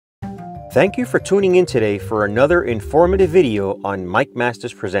Thank you for tuning in today for another informative video on Mike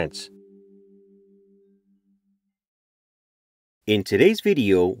Masters Presents. In today's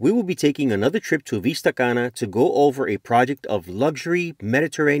video, we will be taking another trip to Vista Cana to go over a project of luxury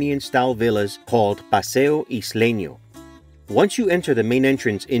Mediterranean-style villas called Paseo Isleño. Once you enter the main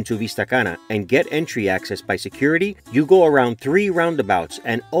entrance into Vista Cana and get entry access by security, you go around 3 roundabouts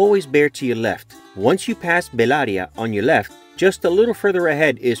and always bear to your left. Once you pass Bellaria on your left, just a little further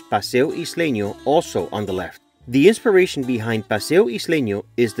ahead is Paseo Isleño, also on the left. The inspiration behind Paseo Isleño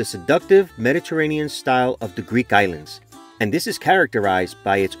is the seductive Mediterranean style of the Greek islands, and this is characterized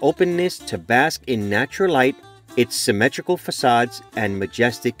by its openness to bask in natural light, its symmetrical facades, and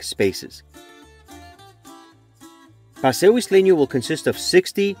majestic spaces. Paseo Isleño will consist of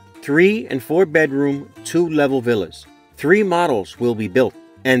 60 3- and 4-bedroom, 2-level villas. 3 models will be built,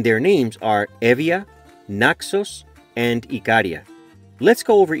 and their names are Evia, Naxos, and Icaria. Let's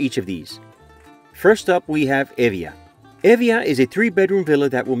go over each of these. First up, we have Evia. Evia is a 3-bedroom villa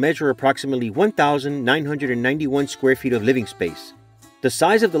that will measure approximately 1,991 square feet of living space. The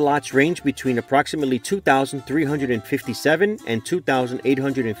size of the lots range between approximately 2,357 and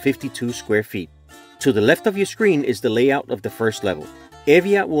 2,852 square feet. To the left of your screen is the layout of the first level.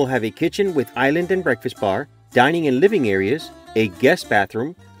 Evia will have a kitchen with island and breakfast bar, dining and living areas, a guest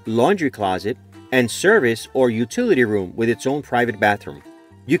bathroom, laundry closet, and service or utility room with its own private bathroom.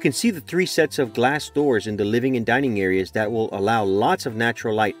 You can see the 3 sets of glass doors in the living and dining areas that will allow lots of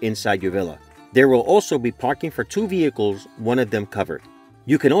natural light inside your villa. There will also be parking for 2 vehicles, one of them covered.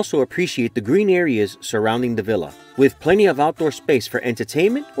 You can also appreciate the green areas surrounding the villa, with plenty of outdoor space for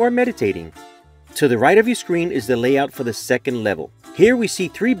entertainment or meditating. To the right of your screen is the layout for the second level. Here we see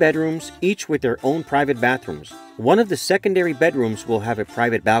 3 bedrooms, each with their own private bathrooms. One of the secondary bedrooms will have a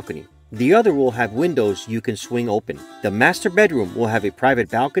private balcony. The other will have windows you can swing open. The master bedroom will have a private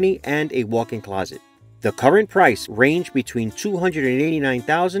balcony and a walk-in closet. The current price range between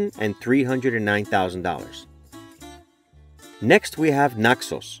 $289,000 and $309,000. Next, we have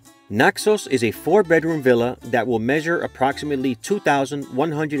Naxos. Naxos is a 4-bedroom villa that will measure approximately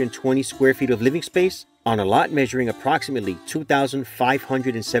 2,120 square feet of living space on a lot measuring approximately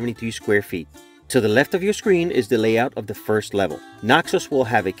 2,573 square feet. To the left of your screen is the layout of the first level. Naxos will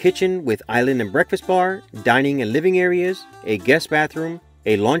have a kitchen with island and breakfast bar, dining and living areas, a guest bathroom,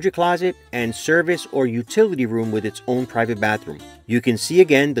 a laundry closet, and service or utility room with its own private bathroom. You can see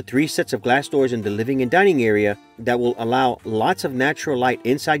again the 3 sets of glass doors in the living and dining area that will allow lots of natural light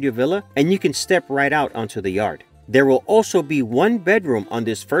inside your villa, and you can step right out onto the yard. There will also be 1 bedroom on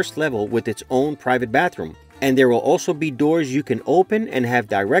this first level with its own private bathroom, and there will also be doors you can open and have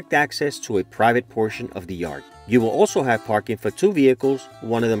direct access to a private portion of the yard. You will also have parking for 2 vehicles,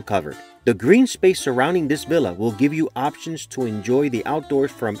 one of them covered. The green space surrounding this villa will give you options to enjoy the outdoors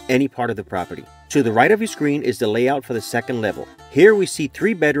from any part of the property. To the right of your screen is the layout for the second level. Here we see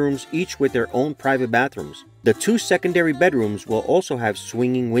 3 bedrooms, each with their own private bathrooms. The 2 secondary bedrooms will also have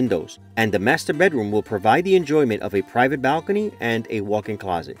swinging windows, and the master bedroom will provide the enjoyment of a private balcony and a walk-in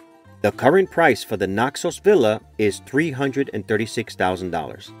closet. The current price for the Naxos villa is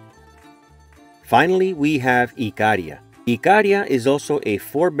 $336,000. Finally, we have Icaria. Icaria is also a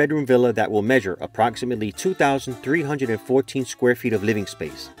 4-bedroom villa that will measure approximately 2,314 square feet of living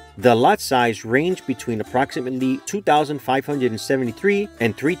space. The lot size range between approximately 2,573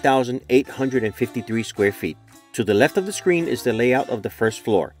 and 3,853 square feet. To the left of the screen is the layout of the first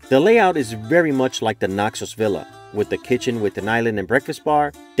floor. The layout is very much like the Naxos villa, with the kitchen with an island and breakfast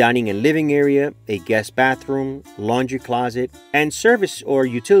bar, dining and living area, a guest bathroom, laundry closet, and service or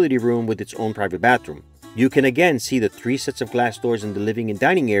utility room with its own private bathroom. You can again see the 3 sets of glass doors in the living and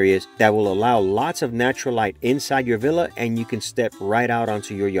dining areas that will allow lots of natural light inside your villa, and you can step right out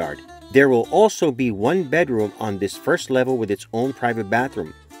onto your yard. There will also be 1 bedroom on this first level with its own private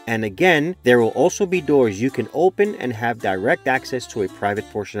bathroom. And again, there will also be doors you can open and have direct access to a private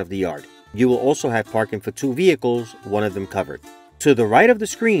portion of the yard. You will also have parking for 2 vehicles, one of them covered. To the right of the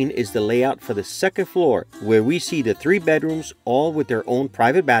screen is the layout for the second floor, where we see the 3 bedrooms, all with their own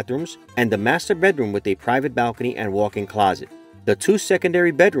private bathrooms, and the master bedroom with a private balcony and walk-in closet. The 2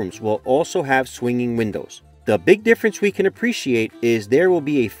 secondary bedrooms will also have swinging windows. The big difference we can appreciate is there will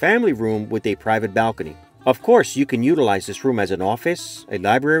be a family room with a private balcony. Of course, you can utilize this room as an office, a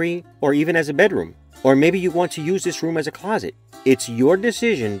library, or even as a bedroom. Or maybe you want to use this room as a closet. It's your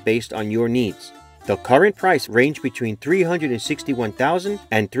decision based on your needs. The current price range between $361,000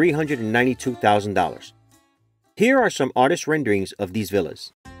 and $392,000. Here are some artist renderings of these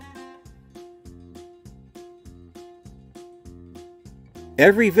villas.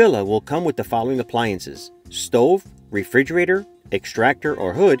 Every villa will come with the following appliances: stove, refrigerator, extractor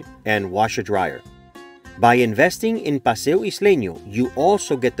or hood, and washer dryer. By investing in Paseo Isleño, you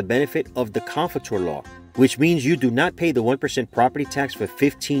also get the benefit of the Confitore law, which means you do not pay the 1% property tax for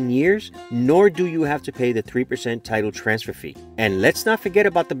 15 years, nor do you have to pay the 3% title transfer fee. And let's not forget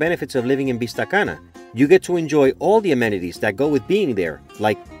about the benefits of living in Vista Cana. You get to enjoy all the amenities that go with being there,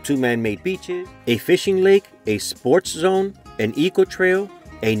 like 2 man-made beaches, a fishing lake, a sports zone, an eco trail,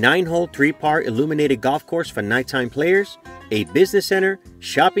 a 9-hole 3-par illuminated golf course for nighttime players, a business center,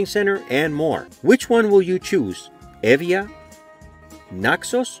 shopping center, and more. Which one will you choose? Evia,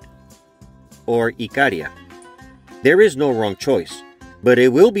 Naxos, or Icaria? There is no wrong choice, but it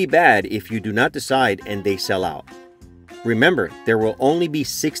will be bad if you do not decide and they sell out. Remember, there will only be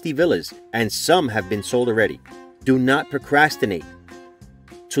 60 villas, and some have been sold already. Do not procrastinate.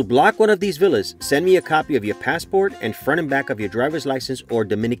 To block one of these villas, send me a copy of your passport and front and back of your driver's license or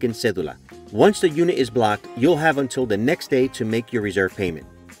Dominican cedula. Once the unit is blocked, you'll have until the next day to make your reserve payment.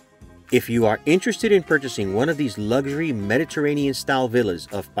 If you are interested in purchasing one of these luxury Mediterranean-style villas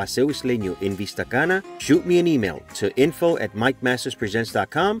of Paseo Isleño in Vista Cana, shoot me an email to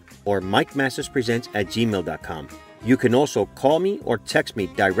info@mikemasterspresents.com or mikemasterspresents@gmail.com. You can also call me or text me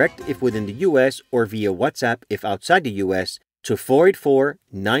direct if within the U.S. or via WhatsApp if outside the U.S. to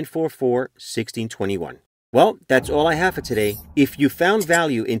 484-944-1621. Well, that's all I have for today. If you found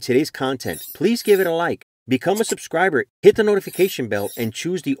value in today's content, please give it a like, become a subscriber, hit the notification bell, and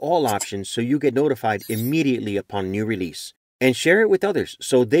choose the all option so you get notified immediately upon new release. And share it with others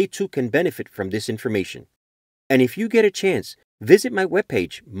so they too can benefit from this information. And if you get a chance, visit my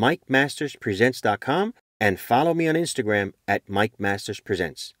webpage, mikemasterspresents.com, and follow me on Instagram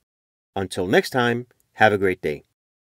 @MikeMastersPresents. Until next time, have a great day.